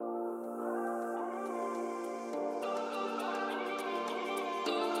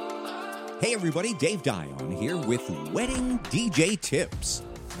Hey everybody, Dave Dion here with Wedding DJ Tips.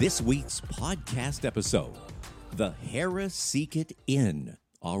 This week's podcast episode, the Harraseeket Inn.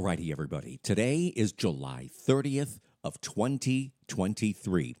 Alrighty everybody, today is July 30th of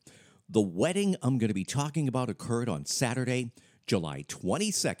 2023. The wedding I'm going to be talking about occurred on Saturday, July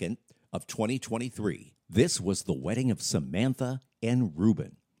 22nd of 2023. This was the wedding of Samantha and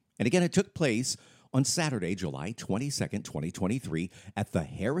Ruben. And again, it took place on Saturday, July 22nd, 2023, at the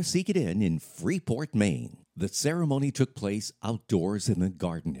Harraseeket Inn in Freeport, Maine. The ceremony took place outdoors in the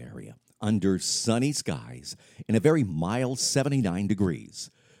garden area, under sunny skies, in a very mild 79 degrees.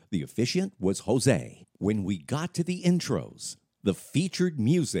 The officiant was Jose. When we got to the intros, the featured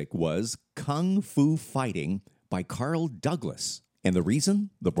music was Kung Fu Fighting by Carl Douglas. And the reason?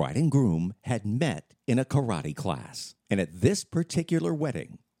 The bride and groom had met in a karate class. And at this particular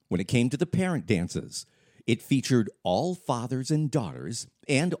wedding, when it came to the parent dances, it featured all fathers and daughters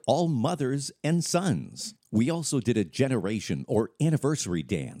and all mothers and sons. We also did a generation or anniversary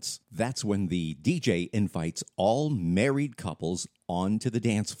dance. That's when the DJ invites all married couples onto the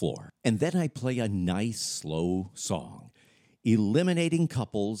dance floor. And then I play a nice slow song, eliminating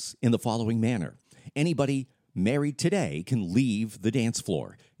couples in the following manner. Anybody married today can leave the dance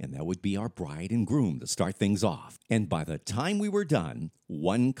floor, and that would be our bride and groom to start things off. And by the time we were done,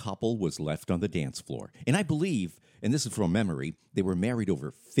 one couple was left on the dance floor. And I believe, and this is from memory, they were married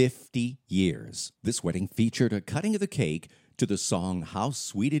over 50 years. This wedding featured a cutting of the cake to the song How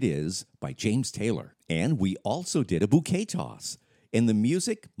Sweet It Is by James Taylor. And we also did a bouquet toss. And the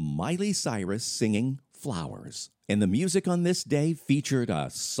music, Miley Cyrus singing Flowers. And the music on this day featured a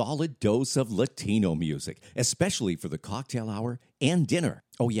solid dose of Latino music, especially for the cocktail hour and dinner.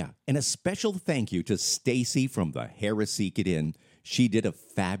 Oh yeah, and a special thank you to Stacy from the Harraseeket Inn. She did a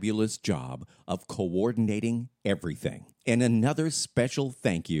fabulous job of coordinating everything. And another special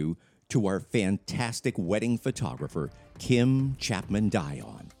thank you to our fantastic wedding photographer, Kim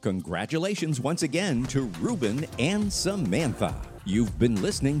Chapman-Dion. Congratulations once again to Ruben and Samantha. You've been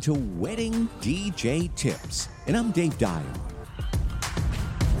listening to Wedding DJ Tips, and I'm Dave Dion.